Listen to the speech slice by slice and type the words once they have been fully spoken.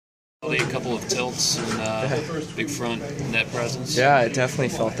A couple of tilts and big front net presence. Yeah, it definitely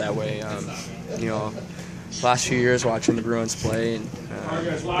felt that way. Last few years watching the Bruins play, and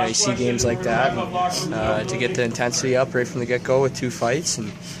you see games like that, and, to get the intensity up right from the get-go with 2 fights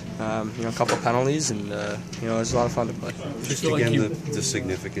and a couple penalties, and it was a lot of fun to play. Just again, the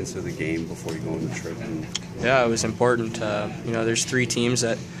significance of the game before you go on the trip. Yeah, it was important. There's 3 teams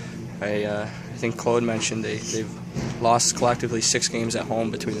that I think Claude mentioned they've lost collectively 6 games at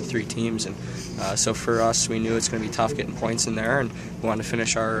home between the 3 teams, and so for us, we knew it's going to be tough getting points in there, and we wanted to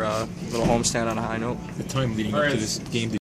finish our little homestand on a high note. The time leading up to this game,